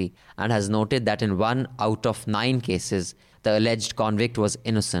penalty and has noted that in 1 out of 9 cases, the alleged convict was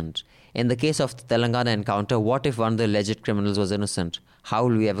innocent. In the case of the Telangana encounter, what if one of the alleged criminals was innocent? How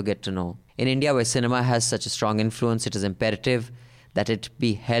will we ever get to know? In India, where cinema has such a strong influence, it is imperative that it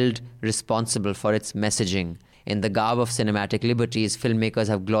be held responsible for its messaging. In the garb of cinematic liberties, filmmakers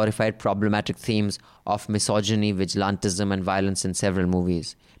have glorified problematic themes of misogyny, vigilantism, and violence in several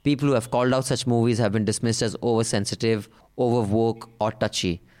movies. People who have called out such movies have been dismissed as oversensitive, overwoke, or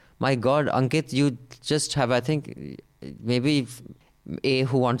touchy. My God, Ankit, you just have, I think, maybe A,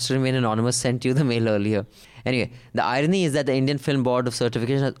 who wants to remain anonymous, sent you the mail earlier. Anyway, the irony is that the Indian Film Board of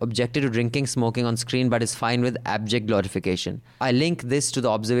Certification has objected to drinking, smoking on screen, but is fine with abject glorification. I link this to the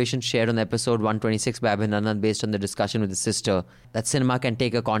observation shared on episode 126 by Abhinandan based on the discussion with his sister, that cinema can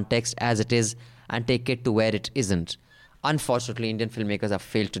take a context as it is and take it to where it isn't. Unfortunately, Indian filmmakers have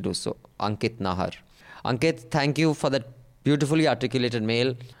failed to do so. Ankit Nahar. Ankit, thank you for that beautifully articulated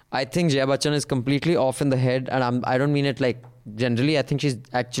mail. I think Jaya Bachchan is completely off in the head, and I don't mean it like generally. I think she's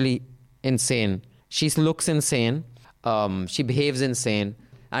actually insane. She looks insane. She behaves insane.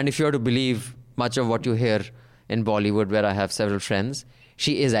 And if you are to believe much of what you hear in Bollywood, where I have several friends,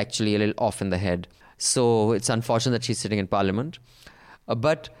 she is actually a little off in the head. So it's unfortunate that she's sitting in Parliament.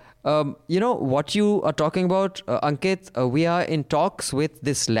 But what you are talking about, Ankit, we are in talks with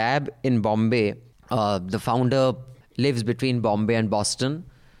this lab in Bombay. The founder lives between Bombay and Boston.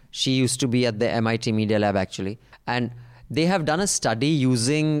 She used to be at the MIT Media Lab, actually. And they have done a study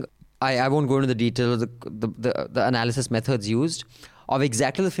using, I won't go into the details, the analysis methods used of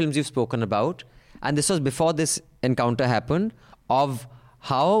exactly the films you've spoken about. And this was before this encounter happened, of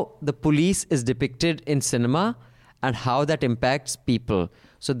how the police is depicted in cinema and how that impacts people.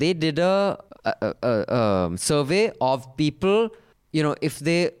 So they did a survey of people, if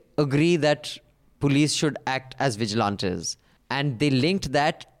they agree that police should act as vigilantes. And they linked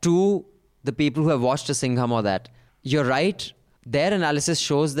that to the people who have watched a Singham or that. You're right. Their analysis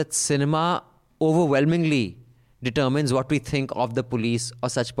shows that cinema overwhelmingly determines what we think of the police or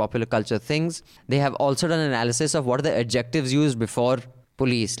such popular culture things. They have also done an analysis of what are the adjectives used before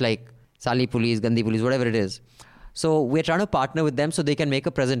police, like Sali police, Gandhi police, whatever it is. So we're trying to partner with them so they can make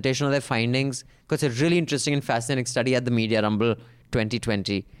a presentation of their findings, because it's a really interesting and fascinating study at the Media Rumble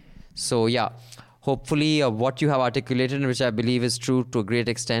 2020. So yeah, hopefully what you have articulated, and which I believe is true to a great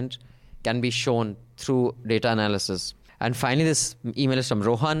extent, can be shown through data analysis. And finally, this email is from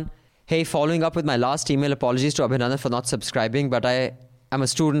Rohan. Hey, following up with my last email, apologies to Abhinandan for not subscribing, but I am a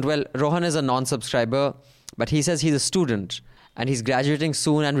student. Well, Rohan is a non-subscriber, but he says he's a student and he's graduating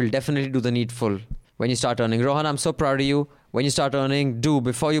soon and will definitely do the needful when you start earning. Rohan, I'm so proud of you. When you start earning,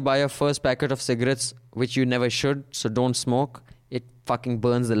 before you buy your first packet of cigarettes, which you never should, so don't smoke. It fucking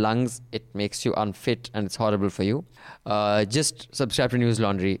burns the lungs. It makes you unfit and it's horrible for you. Just subscribe to News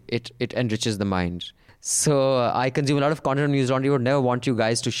Laundry. It enriches the mind. So I consume a lot of content on News Laundry. Would never want you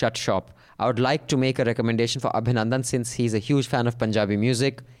guys to shut shop. I would like to make a recommendation for Abhinandan, since he's a huge fan of Punjabi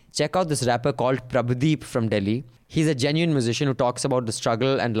music. Check out this rapper called Prabdeep from Delhi. He's a genuine musician who talks about the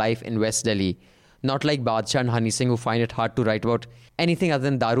struggle and life in West Delhi. Not like Badshah and Honey Singh, who find it hard to write about anything other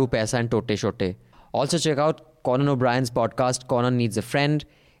than Daru, Paisa and Tote Shote. Also check out Conan O'Brien's podcast, Conan Needs a Friend.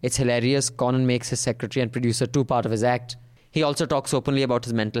 It's hilarious. Conan makes his secretary and producer too part of his act. He also talks openly about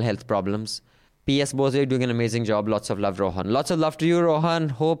his mental health problems. P.S. Both of you doing an amazing job. Lots of love, Rohan. Lots of love to you, Rohan.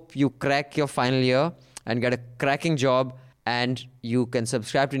 Hope you crack your final year and get a cracking job, and you can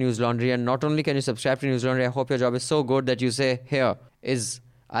subscribe to News Laundry. And not only can you subscribe to News Laundry, I hope your job is so good that you say,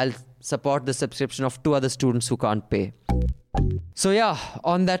 I'll support the subscription of 2 other students who can't pay. So yeah,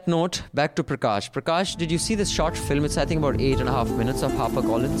 on that note, back to Prakash. Prakash, did you see this short film? It's I think about 8.5 minutes of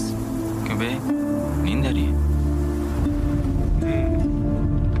HarperCollins. क्यों बे? नींद आ रही है?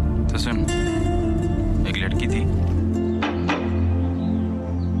 तो सुन, एक लड़की थी,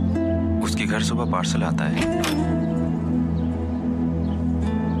 उसके घर सुबह पार्सल आता है,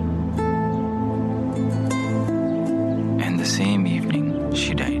 and the same evening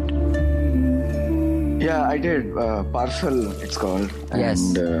she died. Yeah, I did. Parcel, it's called. Yes.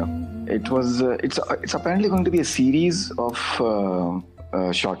 And it's apparently going to be a series of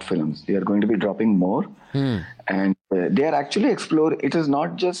short films. They are going to be dropping more. And they are actually exploring. It is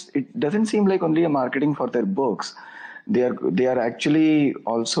not just, it doesn't seem like only a marketing for their books. They are actually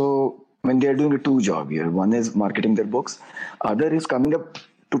also, they are doing a 2 job here. One is marketing their books. Other is coming up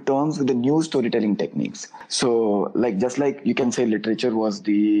to terms with the new storytelling techniques. So just like you can say literature was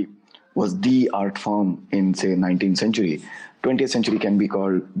the art form in, say, 19th century. 20th century can be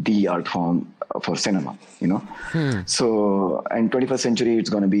called the art form for cinema, So, and 21st century, it's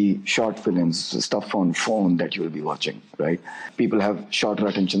going to be short films, stuff on phone that you will be watching, right? People have shorter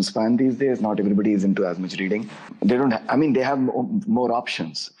attention span these days. Not everybody is into as much reading. They don't, they have more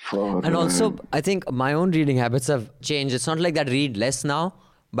options for... And also, I think my own reading habits have changed. It's not like that I read less now,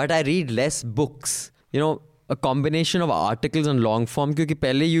 but I read less books. A combination of articles and long form. Because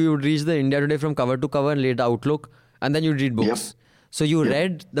pehle you would read the India Today from cover to cover and later Outlook, and then you'd read books. Yep. So you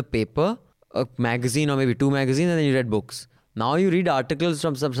read the paper, a magazine or maybe 2 magazines, and then you read books. Now you read articles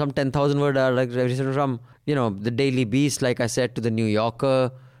from some 10,000 word, like from, the Daily Beast, like I said, to the New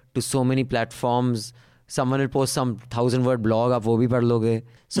Yorker, to so many platforms. Someone will post some 1,000-word blog, aap wo bhi padh loge.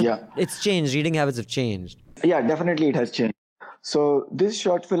 So it's changed. Reading habits have changed. Yeah, definitely it has changed. So this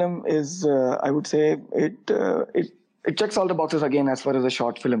short film is, I would say, it checks all the boxes again as far as a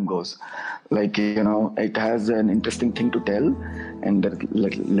short film goes. Like, it has an interesting thing to tell and a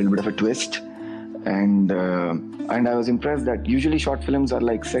little bit of a twist. And I was impressed that usually short films are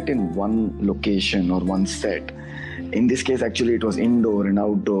like set in one location or one set. In this case, actually, it was indoor and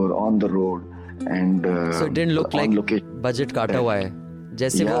outdoor, on the road. And so it didn't look like budget kata hua hai.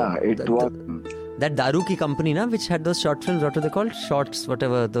 It was... That Daru ki company, which had those short films, what are they called? Shorts,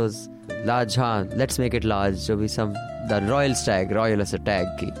 whatever, those large, let's make it large. So the Royal as a tag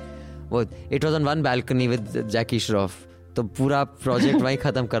ki. It was on one balcony with Jackie Shroff. So pura project wahi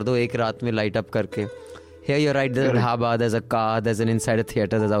khatam kar do, ek raat mein light up karke. Here you're right, there's a dhaba, there's a car, there's an inside a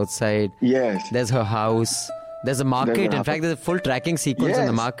theatre, there's outside. Yes. There's her house. There's a market. In fact, there's a full tracking sequence in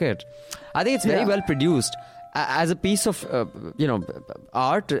the market. I think it's very well produced. As a piece of,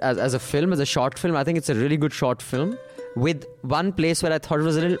 art, as a film, as a short film, I think it's a really good short film. With one place where I thought it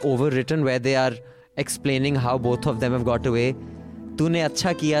was a little overwritten, where they are explaining how both of them have got away. Tune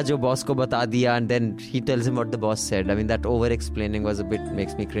acha kiya jo boss ko bata diya, and then he tells him what the boss said. I mean, that over-explaining was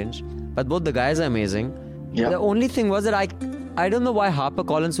makes me cringe. But both the guys are amazing. Yeah. The only thing was that I don't know why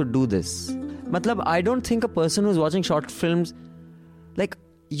HarperCollins would do this. Matlab, I don't think a person who's watching short films, like,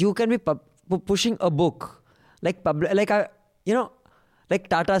 you can be pushing a book. Like Tata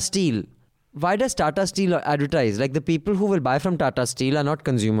Steel. Why does Tata Steel advertise? Like, the people who will buy from Tata Steel are not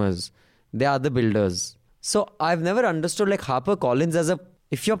consumers. They are the builders. So I've never understood like HarperCollins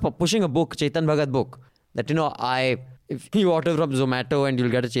if you're pushing a book, Chetan Bhagat book, that, if you order from Zomato and you'll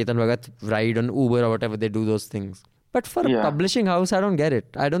get a Chetan Bhagat ride on Uber or whatever, they do those things. But for a publishing house, I don't get it.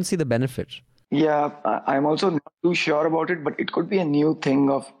 I don't see the benefit. Yeah, I'm also not too sure about it, but it could be a new thing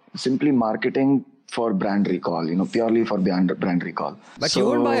of simply marketing for brand recall, purely for brand recall. But you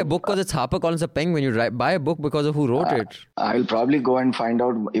won't buy a book because it's HarperCollins a Penguin. You buy a book because of who wrote it. I'll probably go and find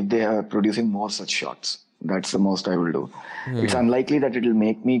out if they are producing more such shots. That's the most I will do. It's unlikely that it will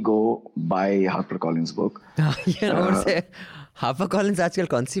make me go buy HarperCollins book. HarperCollins आजकल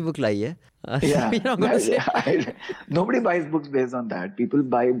कौन सी book लाई है? Nobody buys books based on that. People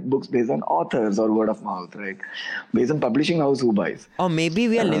buy books based on authors or word of mouth, right? Based on publishing house, who buys? Or maybe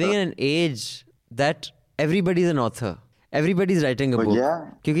we are living in an age that everybody is an author. Everybody is writing a book.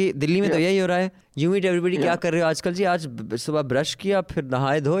 क्योंकि दिल्ली में तो यही हो रहा है. You meet everybody. क्या कर रहे हो आजकल जी? आज सुबह ब्रश किया, फिर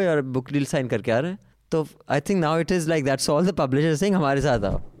नहाए धोए और बुक डील साइन करके आ रहे हैं. So I think now it is like that's all the publishers saying हमारे साथ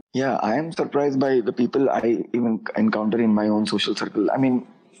आओ. Yeah, I am surprised by the people I even encounter in my own social circle. I mean,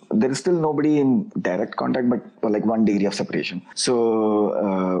 there is still nobody in direct contact, but for like 1 degree of separation.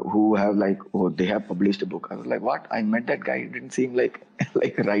 So who have they have published a book. I was like, what? I met that guy. It didn't seem like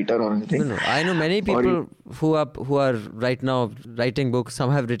a writer or anything. No. I know many people who are right now writing books.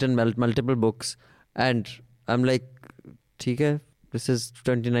 Some have written multiple books, and I'm like, ठीक है, this is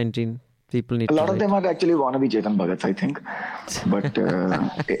 2019. People need a lot of them are actually wannabe Chetan Bhagats, I think. But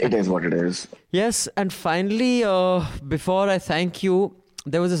it is what it is. Yes, and finally, before I thank you,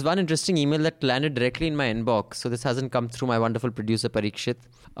 there was this one interesting email that landed directly in my inbox. So this hasn't come through my wonderful producer, Parikshit.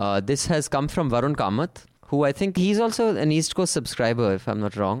 This has come from Varun Kamath, who I think he's also an East Coast subscriber, if I'm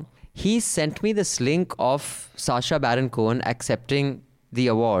not wrong. He sent me this link of Sacha Baron Cohen accepting the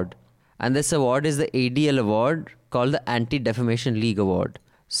award. And this award is the ADL award called the Anti-Defamation League Award.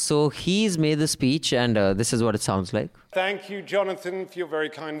 So he's made the speech, and this is what it sounds like. Thank you, Jonathan, for your very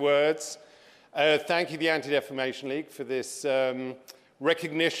kind words. Thank you, the Anti-Defamation League, for this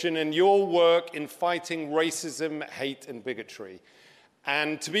recognition and your work in fighting racism, hate, and bigotry.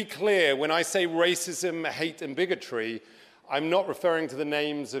 And to be clear, when I say racism, hate, and bigotry, I'm not referring to the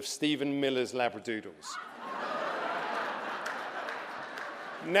names of Stephen Miller's Labradoodles.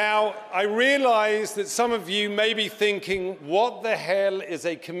 Now, I realize that some of you may be thinking, what the hell is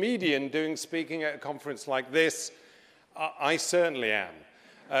a comedian doing speaking at a conference like this? I certainly am.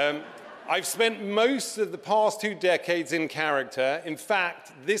 I've spent most of the past 2 decades in character. In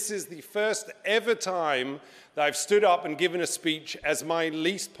fact, this is the first ever time that I've stood up and given a speech as my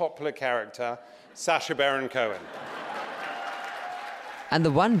least popular character, Sacha Baron Cohen. And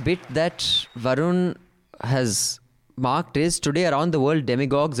the one bit that Varun has marked is, today around the world,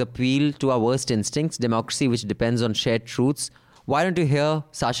 demagogues appeal to our worst instincts, democracy which depends on shared truths. Why don't you hear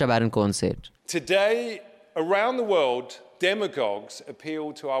Sacha Baron Cohen say it? Today, around the world, demagogues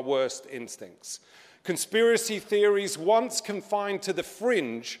appeal to our worst instincts. Conspiracy theories, once confined to the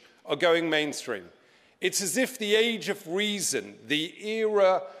fringe, are going mainstream. It's as if the age of reason, the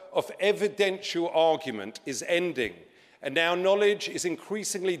era of evidential argument, is ending, and now knowledge is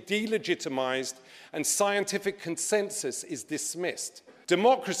increasingly delegitimized and scientific consensus is dismissed.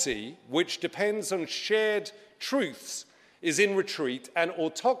 Democracy, which depends on shared truths, is in retreat, and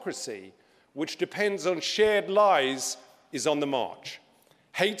autocracy, which depends on shared lies, is on the march.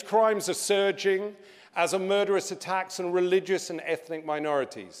 Hate crimes are surging, as are murderous attacks on religious and ethnic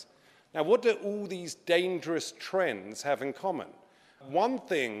minorities. Now, what do all these dangerous trends have in common? One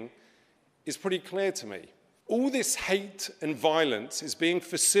thing is pretty clear to me. All this hate and violence is being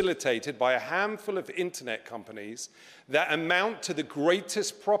facilitated by a handful of internet companies that amount to the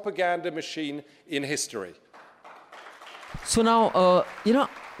greatest propaganda machine in history. So now,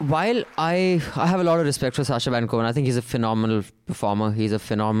 while I have a lot of respect for Sacha Baron Cohen, I think he's a phenomenal performer, he's a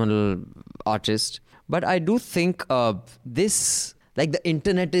phenomenal artist. But I do think the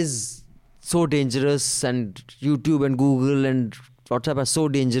internet is so dangerous, and YouTube and Google and WhatsApp are so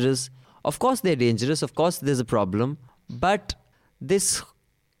dangerous. Of course they're dangerous, of course there's a problem. But this,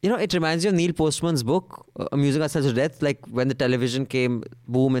 it reminds you of Neil Postman's book, Amusing Ourselves to Death. Like when the television came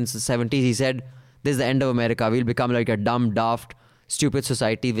boom in the 70s, he said, this is the end of America. We'll become like a dumb, daft, stupid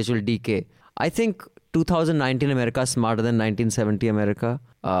society which will decay. I think 2019 America is smarter than 1970 America.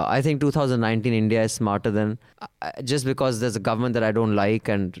 I think 2019 India is smarter than... just because there's a government that I don't like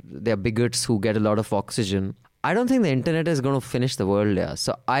and there are bigots who get a lot of oxygen. I don't think the internet is going to finish the world. Yeah.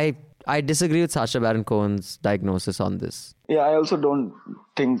 So I disagree with Sacha Baron Cohen's diagnosis on this. Yeah, I also don't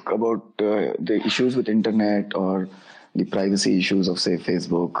think about the issues with internet or the privacy issues of, say,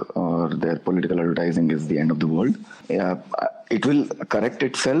 Facebook or their political advertising is the end of the world. Yeah, it will correct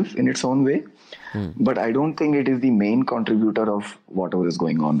itself in its own way, but I don't think it is the main contributor of whatever is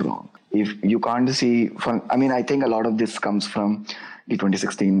going on wrong. If you can't see, I think a lot of this comes from the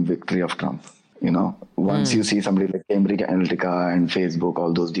 2016 victory of Trump. Once you see somebody like Cambridge Analytica and Facebook,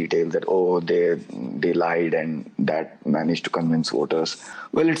 all those details that, they lied and that managed to convince voters.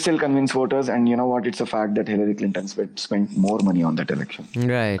 Well, it still convinced voters, and you know what? It's a fact that Hillary Clinton spent more money on that election.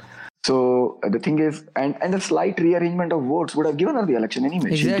 Right. So the thing is, and a slight rearrangement of votes would have given her the election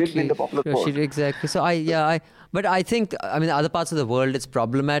anyway. Exactly. She did win the popular vote. Exactly. So but I think, other parts of the world, it's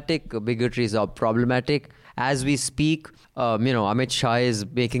problematic. Bigotry is problematic. As we speak, Amit Shah is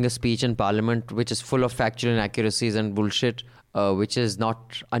making a speech in Parliament which is full of factual inaccuracies and bullshit, which is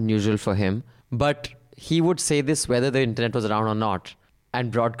not unusual for him. But he would say this whether the internet was around or not.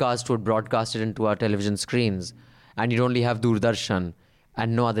 And broadcast would broadcast it into our television screens. And you'd only have Doordarshan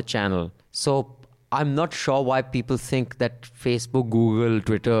and no other channel. So I'm not sure why people think that Facebook, Google,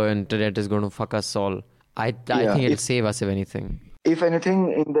 Twitter, internet is going to fuck us all. I think it'll save us, if anything. If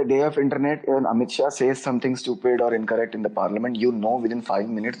anything, in the day of internet, when Amit Shah says something stupid or incorrect in the parliament, you know within 5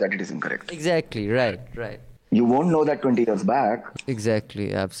 minutes that it is incorrect. Exactly, right. You won't know that 20 years back.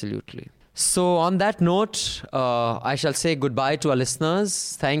 Exactly, absolutely. So on that note, I shall say goodbye to our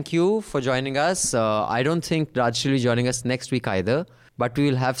listeners. Thank you for joining us. I don't think Rajshri will be joining us next week either, but we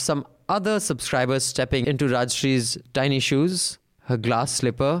will have some other subscribers stepping into Rajshri's tiny shoes, her glass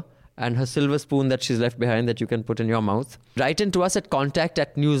slipper, and her silver spoon that she's left behind that you can put in your mouth. Write in to us at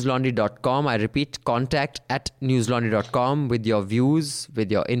contact@newslaundry.com. I repeat, contact@newslaundry.com with your views,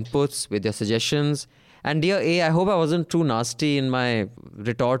 with your inputs, with your suggestions. And dear A, I hope I wasn't too nasty in my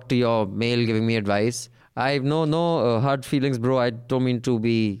retort to your mail giving me advice. I have no hard feelings, bro. I don't mean to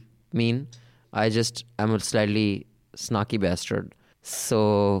be mean. I just am a slightly snarky bastard.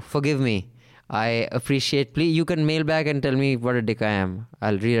 So forgive me. I appreciate, please, you can mail back and tell me what a dick I am.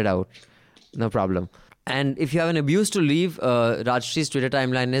 I'll read it out. No problem. And if you have an abuse to leave, Rajshri's Twitter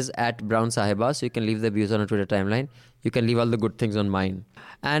timeline is @BrownSahiba. So you can leave the abuse on a Twitter timeline. You can leave all the good things on mine.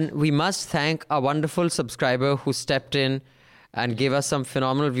 And we must thank our wonderful subscriber who stepped in and gave us some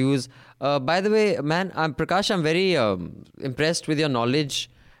phenomenal views. By the way, man, Prakash, I'm very impressed with your knowledge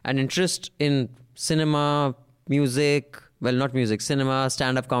and interest in cinema, music, well, not music, cinema,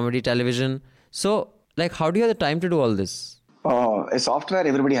 stand-up comedy, television. So, how do you have the time to do all this? A software,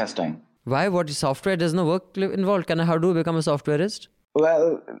 everybody has time. Why? What software? There's no work involved. How do you become a softwareist?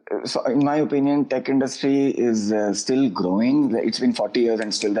 Well, so in my opinion, tech industry is still growing. It's been 40 years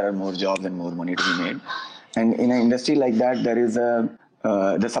and still there are more jobs and more money to be made. And in an industry like that, there is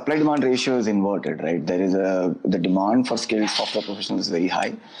the supply demand ratio is inverted, right? The demand for skilled software professionals is very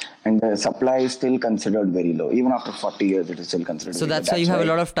high and the supply is still considered very low. Even after 40 years, it is still considered So very low. that's why you have a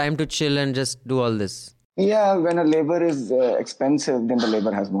lot of time to chill and just do all this. Yeah, when a labor is expensive, then the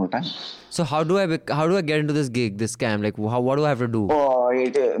labor has more time. So how do I get into this gig, this scam? Like, what do I have to do? Oh,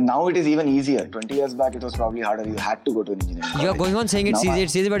 now it is even easier. 20 years back, it was probably harder. You had to go to an engineering college. You're going on saying it's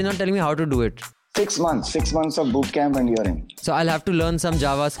easy, but you're not telling me how to do it. 6 months of boot camp and you're in. So I'll have to learn some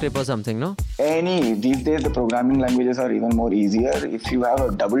JavaScript or something, no? These days the programming languages are even more easier. If you have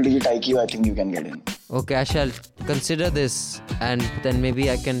a double-digit IQ, I think you can get in. Okay, I shall consider this, and then maybe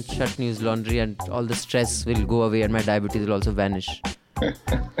I can shut News Laundry and all the stress will go away and my diabetes will also vanish.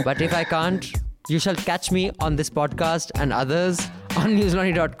 But if I can't, you shall catch me on this podcast and others on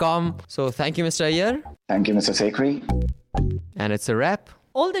newslaundry.com. So thank you, Mr. Iyer. Thank you, Mr. Sekri. And it's a wrap.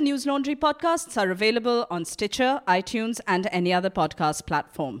 All the News Laundry podcasts are available on Stitcher, iTunes, and any other podcast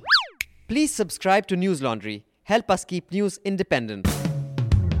platform. Please subscribe to News Laundry. Help us keep news independent.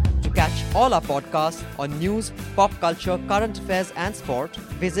 To catch all our podcasts on news, pop culture, current affairs, and sport,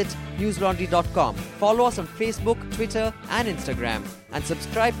 visit newslaundry.com. Follow us on Facebook, Twitter, and Instagram, and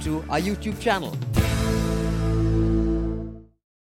subscribe to our YouTube channel.